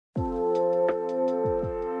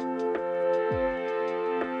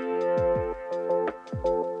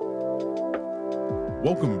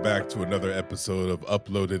Welcome back to another episode of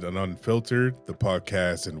Uploaded and Unfiltered, the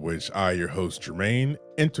podcast in which I, your host Jermaine,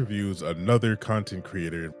 interviews another content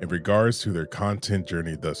creator in regards to their content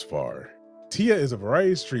journey thus far. Tia is a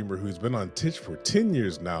variety streamer who's been on Twitch for 10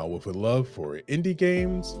 years now with a love for indie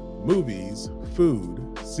games, movies,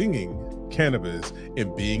 food, singing, cannabis,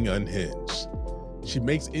 and being unhinged. She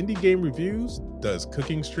makes indie game reviews, does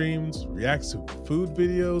cooking streams, reacts to food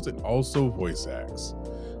videos, and also voice acts.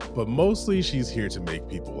 But mostly she's here to make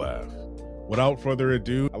people laugh. Without further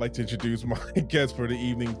ado, I'd like to introduce my guest for the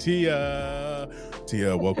evening, Tia.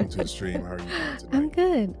 Tia, welcome to the stream. How are you doing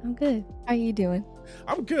tonight? I'm good. How are you doing?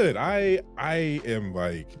 I'm good. I am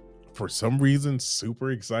for some reason,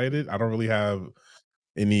 super excited. I don't really have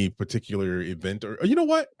any particular event or you know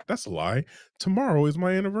what? That's a lie. Tomorrow is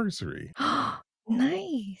my anniversary.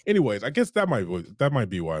 Nice. Anyways, I guess that might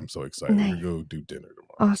be why I'm so excited. We're gonna go do dinner tomorrow.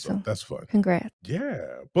 Awesome. So that's fun. Congrats. Yeah.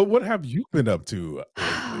 But what have you been up to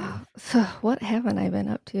lately? So what haven't I been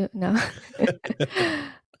up to? No.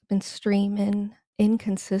 I've been streaming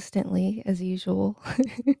inconsistently as usual.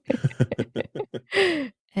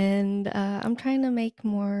 And I'm trying to make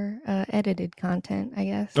more edited content, I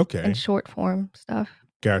guess. Okay. And short form stuff.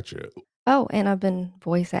 Gotcha. Oh, and I've been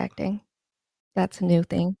voice acting. That's a new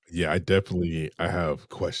thing. Yeah, I have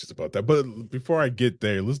questions about that. But before I get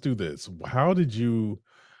there, let's do this. How did you,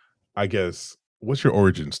 I guess, what's your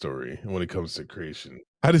origin story when it comes to creation?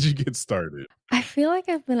 How did you get started? I feel like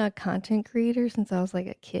I've been a content creator since I was like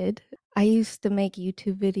a kid. I used to make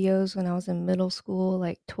YouTube videos when I was in middle school,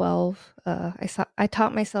 like 12. I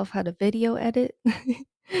taught myself how to video edit,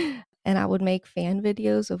 and I would make fan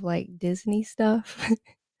videos of like Disney stuff.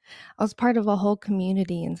 I was part of a whole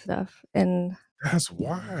community and stuff. And That's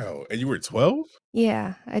wild. And you were 12?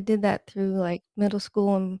 yeah, I did that through like middle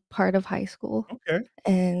school and part of high school. Okay.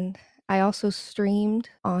 And I also streamed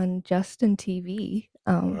on Justin TV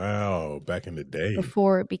Wow, back in the day.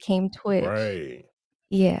 before it became Twitch. Right.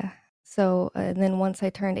 Yeah. So, and then once I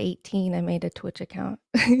turned 18, I made a Twitch account.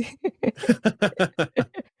 Nice.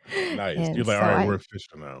 And You're like, so all right, we're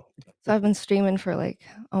official now. so I've been streaming for like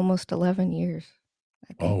almost 11 years,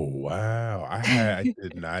 I think. Oh, wow. I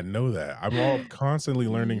did not know that. I'm all constantly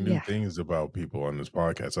learning new Yeah. things about people on this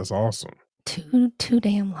podcast. That's awesome. Too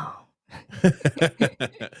damn long.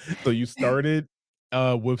 So you started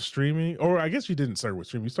with streaming, or I guess you didn't start with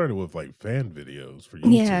streaming. You started with like fan videos for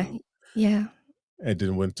YouTube. Yeah. And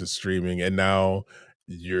then went to streaming, and now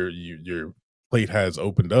your plate has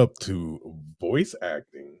opened up to voice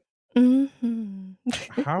acting. Mhm.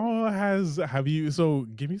 Have you, so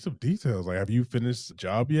give me some details. Like, have you finished the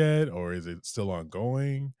job yet, or is it still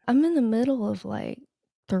ongoing? I'm in the middle of like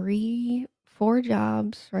 3-4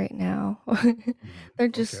 jobs right now. They're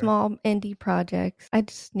just Okay. small indie projects. I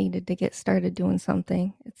just needed to get started doing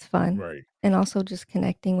something. It's fun. Right. And also just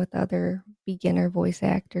connecting with other beginner voice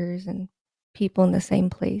actors and people in the same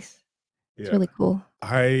place. It's Yeah. really cool.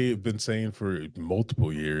 I've been saying for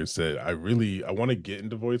multiple years that I want to get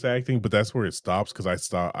into voice acting, but that's where it stops because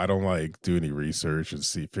I don't like do any research and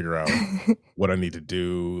figure out what I need to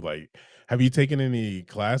do. Like, have you taken any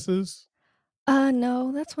classes?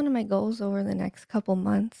 No, that's one of my goals over the next couple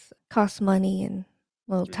months. Costs money and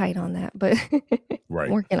a little tight on that, but I'm Right.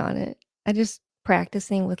 working on it. I just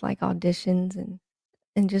practicing with like auditions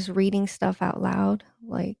and just reading stuff out loud,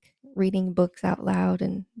 like reading books out loud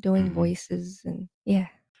and doing voices and yeah.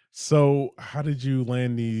 So how did you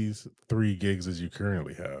land these 3 gigs as you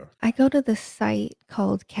currently have? I go to the site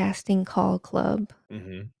called Casting Call Club.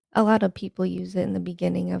 A lot of people use it in the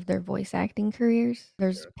beginning of their voice acting careers.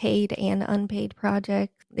 There's paid and unpaid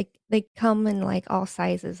projects. They come in like all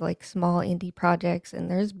sizes, like small indie projects, and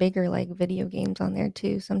there's bigger like video games on there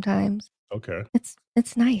too sometimes. Okay.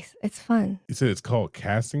 It's nice. It's fun. You said it's called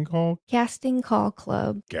Casting Call? Casting Call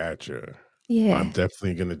Club. Gotcha. Yeah. I'm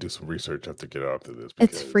definitely gonna do some research after get after this.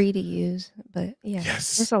 It's free to use, but yeah.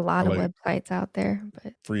 Yes. There's a lot of like websites out there,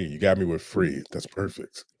 but free. You got me with free. That's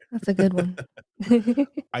perfect. that's a good one.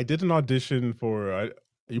 I did an audition for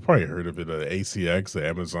you probably heard of it, ACX, the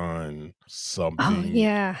Amazon something. Oh,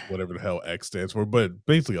 yeah. Whatever the hell X stands for, but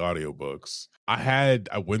basically audiobooks. I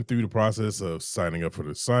went through the process of signing up for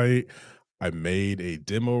the site. I made a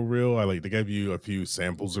demo reel. They gave you a few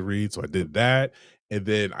samples to read, so I did that, and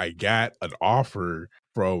then I got an offer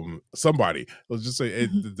from somebody. Let's just say at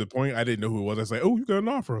the point I didn't know who it was. I was like, "Oh, you got an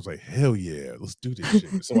offer?" I was like, "Hell yeah, let's do this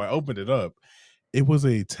shit!" So I opened it up, It was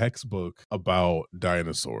a textbook about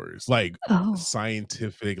dinosaurs, like Oh.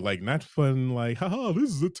 scientific, like not fun, like, haha, this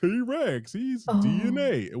is a T-Rex, he's Oh.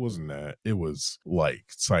 DNA. It wasn't that. It was like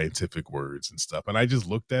scientific words and stuff. And I just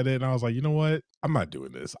looked at it and I was like, you know what? I'm not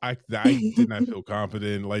doing this. I did not feel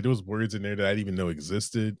confident. Like there was words in there that I didn't even know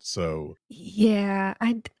existed. So Yeah,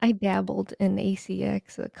 I dabbled in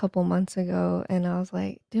ACX a couple months ago, and I was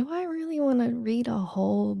like, "Do I really wanna read a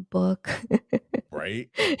whole book?" right.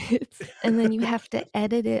 And then you have to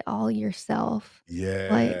edit it all yourself,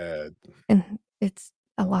 like, Yeah. and it's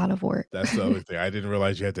a lot of work. That's the other thing. I didn't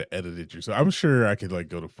realize you had to edit it yourself. I'm sure I could like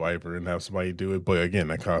go to Fiverr and have somebody do it, but again,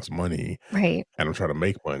 that costs money Right. and I'm trying to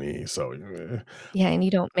make money. So Yeah, and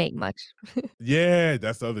you don't make much yeah,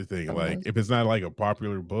 that's the other thing. from Like those. if it's not like a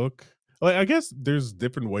popular book, like I guess there's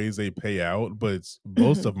different ways they pay out, but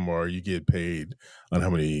most Mhm. of them are you get paid on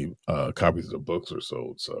how many copies of the books are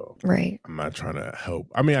sold. So Right. I'm not trying to help.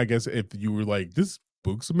 I mean, I guess if you were like, this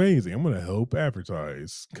book's amazing, I'm gonna help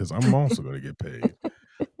advertise because I'm also gonna get paid.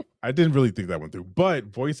 I didn't really think that one through, but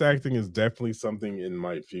voice acting is definitely something in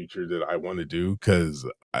my future that I want to do because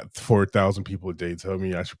 4,000 people a day tell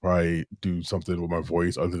me I should probably do something with my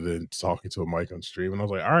voice other than talking to a mic on stream. And I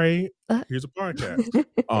was like, all right, Uh here's a podcast.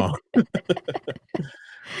 Uh,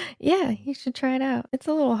 Yeah, you should try it out. It's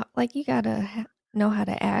a little h like, you gotta know how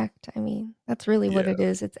to act. I mean, that's really what yeah. it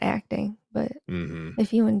is, it's acting, but Hmm.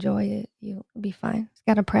 if you enjoy it, you'll be fine. Just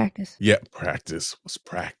gotta practice. Yeah. Practice was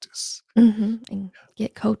practice. Mhm, and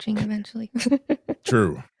get coaching eventually.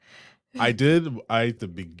 True. I at the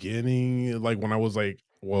beginning, like when I was like,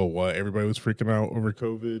 whoa, what? Everybody was freaking out over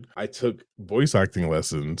COVID. I took voice acting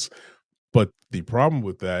lessons, but the problem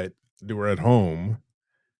with that, they were at home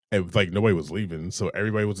and like nobody was leaving, so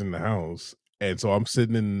everybody was in the house. And so I'm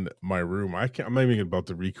sitting in my room. I'm not even about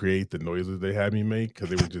to recreate the noises they had me make because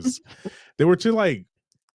they were just like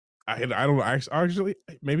I don't know, actually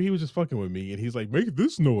maybe he was just fucking with me and he's like, make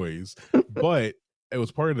this noise. But it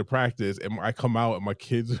was part of the practice, and I come out and my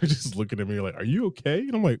kids are just looking at me like, are you okay?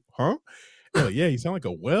 And I'm like, huh? They're like, yeah, you sound like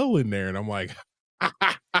a well in there. And I'm like,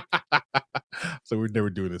 so we're never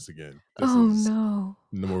doing this again. This Oh, is no.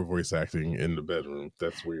 no more voice acting in the bedroom.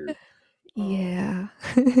 That's weird. Yeah.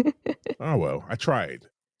 Oh well, I tried.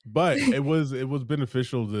 But it was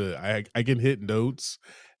beneficial to I can hit notes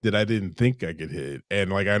that I didn't think I could hit. And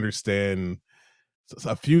like I understand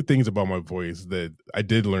a few things about my voice that I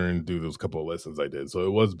did learn through those couple of lessons I did. So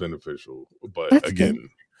it was beneficial. But That's again, good.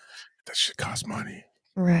 that shit costs money.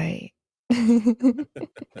 Right.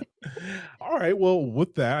 All right. Well,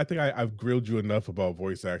 with that, I think I've grilled you enough about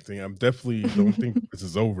voice acting. I'm definitely don't think this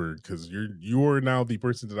is over because you're now the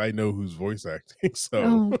person that I know who's voice acting. So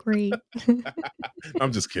Oh, great.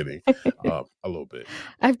 I'm just kidding, a little bit.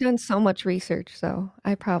 I've done so much research, so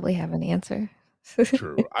I probably have an answer.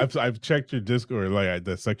 True. I've checked your Discord, like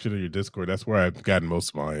the section of your Discord. That's where I've gotten most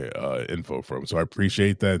of my info from. So I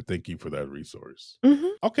appreciate that. Thank you for that resource. Mhm.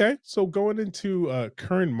 Okay, so going into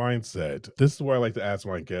current mindset, this is where I like to ask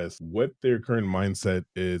my guests what their current mindset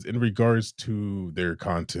is in regards to their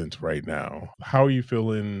content right now. How are you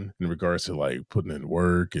feeling in regards to like putting in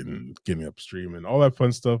work and getting upstream and all that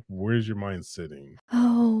fun stuff? Where's your mind sitting?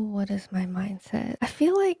 Oh, what is my mindset? I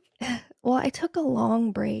feel like well, I took a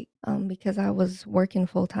long break, because I was working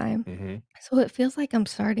full time. Hmm. So it feels like I'm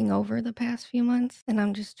starting over the past few months, and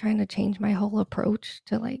I'm just trying to change my whole approach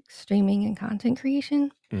to, like, streaming and content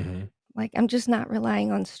creation. Hmm. Like, I'm just not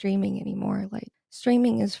relying on streaming anymore. Like,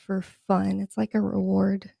 streaming is for fun. It's like a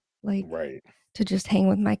reward, like, Right. to just hang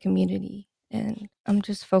with my community, and I'm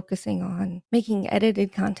just focusing on making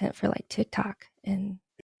edited content for, like, TikTok, and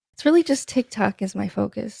it's really just TikTok is my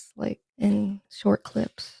focus, like, in short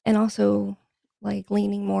clips, and also, like,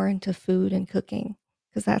 leaning more into food and cooking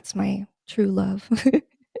because that's my true love.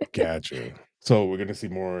 Gotcha. So we're gonna see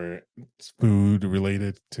more food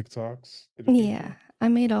related TikToks in the Yeah, future. I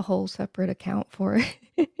made a whole separate account for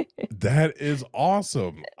it. That is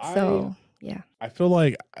awesome. So, yeah. I feel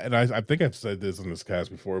like, and I think I've said this in this cast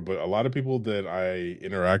before, but a lot of people that I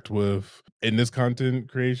interact with in this content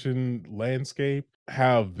creation landscape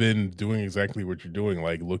have been doing exactly what you're doing,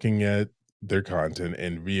 like looking at their content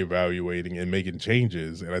and reevaluating and making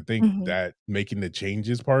changes. And I think Mhm. that making the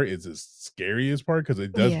changes part is the scariest part because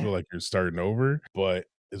it does Yeah, feel like you're starting over, but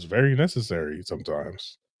it's very necessary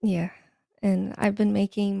sometimes. yeah, and I've been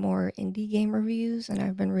making more indie game reviews, and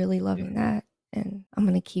I've been really loving Mhm. that, and I'm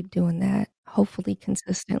gonna keep doing that, hopefully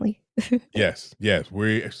consistently. Yes, yes.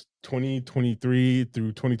 We're 2023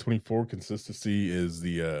 through 2024, consistency is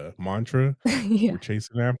the mantra Yeah. we're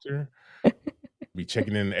chasing after. Be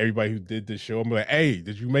checking in everybody who did the show. I'm like, hey,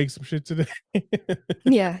 did you make some shit today?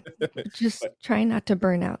 Yeah, just But try not to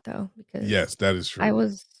burn out though, because yes, that is I true.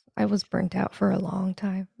 was I was burnt out for a long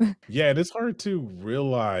time. Yeah, and it's hard to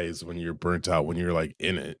realize when you're burnt out when you're like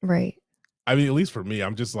in it. Right. I mean, at least for me,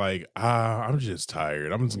 I'm just like, I'm just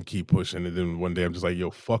tired. I'm just gonna keep pushing. And then one day I'm just like,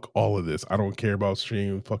 yo, fuck all of this. I don't care about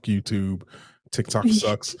streaming. Fuck YouTube. TikTok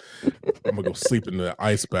sucks. I'm gonna go sleep in the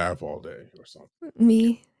ice bath all day or something.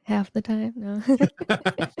 Me half the time. No.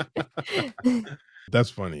 That's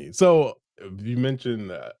funny. So you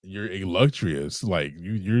mentioned you're illustrious. Like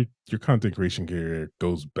your content creation career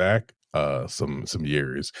goes back some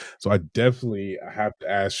years. So I definitely have to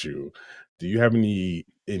ask you, do you have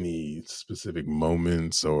any specific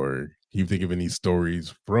moments or can you think of any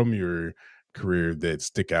stories from your career that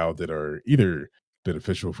stick out that are either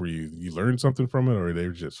beneficial for you, you learned something from it, or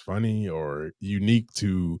they're just funny or unique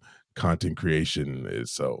to content creation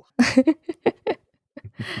itself?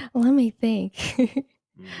 Let me think.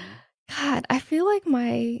 Mhm. God, I feel like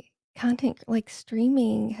my content, like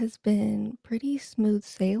streaming, has been pretty smooth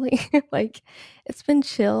sailing. Like, it's been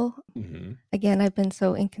chill. Mhm. Again, I've been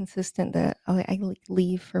so inconsistent that I like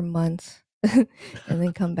leave for months and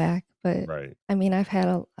then come back. But Right. I mean, I've had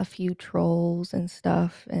a few trolls and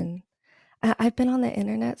stuff, and I've been on the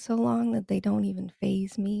internet so long that they don't even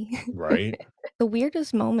phase me. Right. The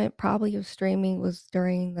weirdest moment probably of streaming was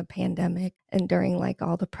during the pandemic and during like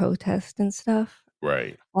all the protests and stuff.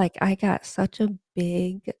 Right. Like, I got such a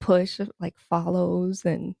big push of, like, follows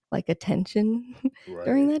and, like, attention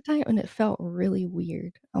during Right. that time, and it felt really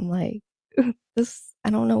weird. I'm like, "This I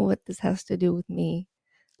don't know what this has to do with me."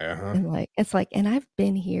 Uh-huh. And, like it's like and I've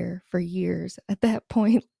been here for years at that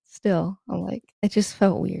point still. I'm like it just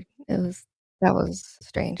felt weird. That was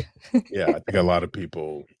strange. Yeah, I think a lot of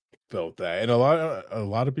people felt that, and a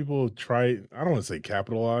lot of people try. I don't wanna say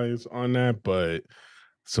capitalize on that, but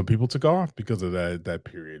some people took off because of that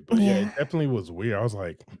period. But yeah, it Yeah. definitely was weird. I was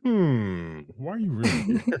like, why are you really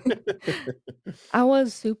here?" I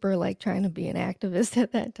was super, like, trying to be an activist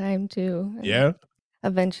at that time too, and Yeah,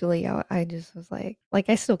 eventually I just was like,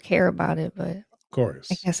 I still care about it, but of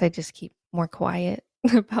I course. guess I just keep more quiet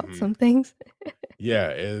about Mhm. some things.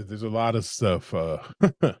 Yeah, there's a lot of stuff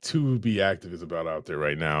to be activist about out there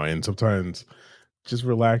right now, and sometimes just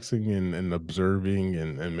relaxing and observing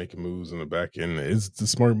and making moves in the back end is the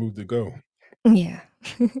smart move to go. Yeah.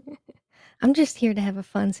 I'm just here to have a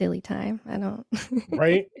fun, silly time. I don't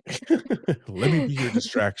Right? Let me be your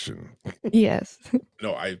distraction. Yes.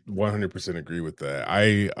 No, I 100% agree with that.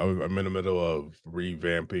 I'm in the middle of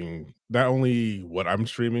revamping not only what I'm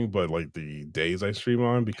streaming, but like the days I stream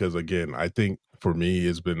on because again, I think for me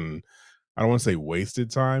it's been I don't want to say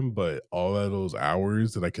wasted time, but all of those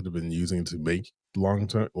hours that I could have been using to make long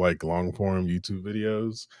term like long form YouTube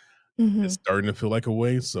videos, it's Mhm. starting to feel like a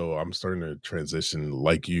waste, so I'm starting to transition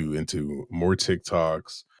like you into more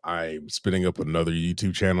TikToks. I'm spinning up another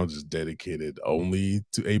YouTube channel just dedicated only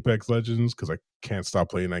to Apex Legends because I can't stop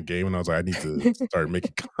playing that game, and I was like, I need to start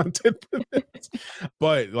making content for this.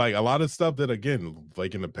 But like a lot of stuff that again,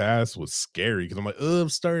 like in the past, was scary because I'm like, I'm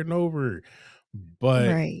starting over. But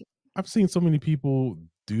Right. I've seen so many people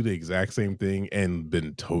do the exact same thing and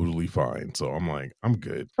been totally fine. So I'm like, I'm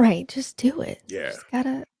good. Right, just do it. Yeah. Just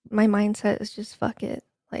gotta my mindset is just fuck it.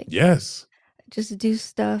 Like, Yes. just do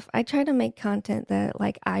stuff. I try to make content that,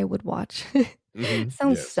 like, I would watch.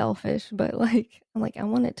 Sounds Yes. selfish, but, like, I'm like, I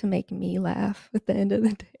want it to make me laugh at the end of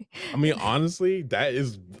the I mean, day. honestly, that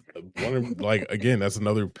is one of like again, that's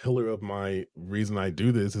another pillar of my reason I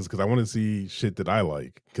do this is because I want to see shit that I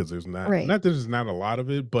like. Because there's Right. not there's not a lot of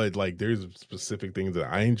it, but like there's specific things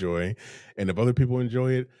that I enjoy, and if other people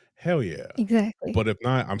enjoy it, hell yeah. Exactly. But if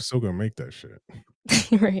not, I'm still gonna make that shit.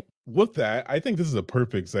 Right. With that, I think this is a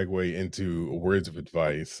perfect segue into words of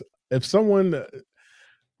advice. If someone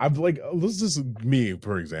I've like this is me,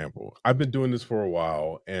 for example. I've been doing this for a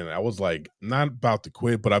while and I was like not about to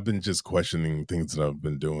quit, but I've been just questioning things that I've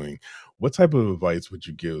been doing. What type of advice would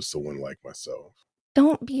you give someone like myself?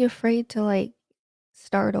 Don't be afraid to, like,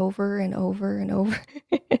 start over and over and over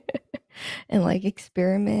and, like,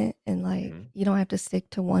 experiment and, like, Mhm, you don't have to stick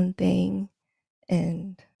to one thing,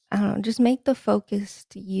 and I don't know, just make the focus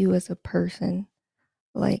to you as a person,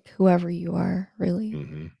 like, whoever you are, really.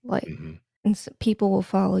 mhm, Like, mhm, and people will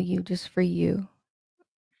follow you just for you,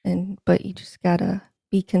 and but you just gotta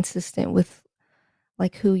be consistent with,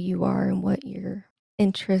 like, who you are and what your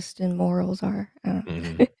interests and morals are. I don't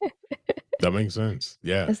mhm. know. That makes sense.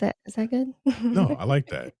 Yeah. Is that good? No, I like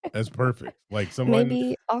that. That's perfect. Like someone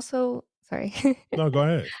Maybe also sorry. no, go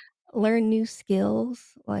ahead. Learn new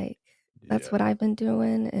skills, like, that's Yeah. what I've been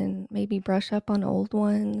doing, and maybe brush up on old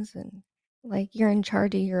ones, and Like, you're in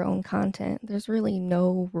charge of your own content. There's really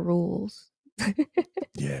no rules.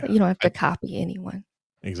 Yeah. You don't have to copy anyone.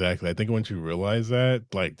 Exactly. I think once you realize that,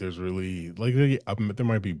 like, there's really like there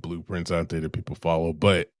might be blueprints out there that people follow,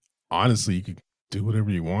 but honestly, you could do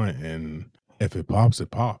whatever you want, and if it pops,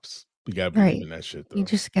 it pops. You gotta believe Right. in that shit, You though.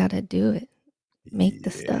 just gotta do it. Make the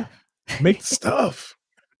Yeah, stuff. make the stuff.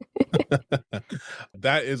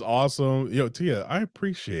 That is awesome, yo, Tia. I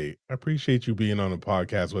appreciate you being on the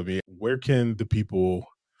podcast with me. Where can the people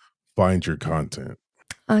find your content?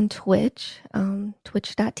 On Twitch,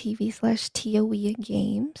 twitch.tv/Tia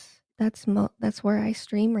Games. That's where I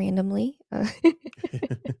stream randomly.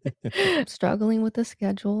 Struggling with the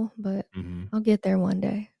schedule, but Mhm. I'll get there one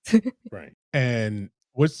day. Right. And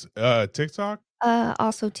what's TikTok?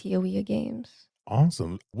 Also Tia Games.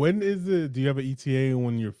 Awesome. When is it? Do you have an ETA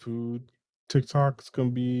when your food TikTok's gonna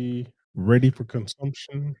be ready for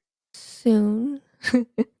consumption? Soon.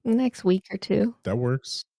 Next week or two. That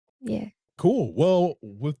works. Yeah. Cool. Well,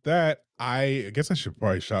 with that, I guess I should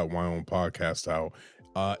probably shout my own podcast out.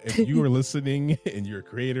 If you are listening and you're a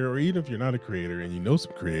creator, or even if you're not a creator and you know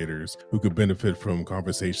some creators who could benefit from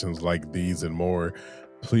conversations like these and more,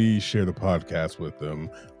 please share the podcast with them.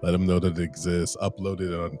 Let them know that it exists. Upload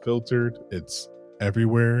it unfiltered. It's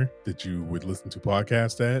everywhere that you would listen to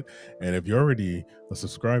podcasts at. And if you're already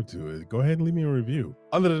subscribed to it, go ahead and leave me a review.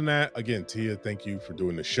 Other than that, again, Tia, thank you for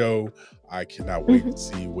doing the show. I cannot wait to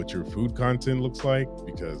see what your food content looks like,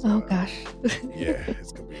 because Oh gosh. yeah,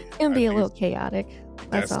 it's gonna be A little chaotic.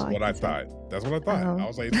 That's all what I thought. That's what I thought. I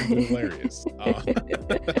was like, it's gonna be hilarious.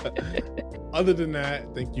 Other than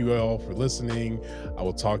that, thank you all for listening. I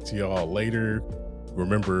will talk to y'all later.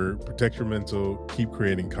 Remember, protect your mental, keep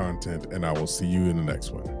creating content, and I will see you in the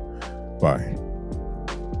next one. Bye.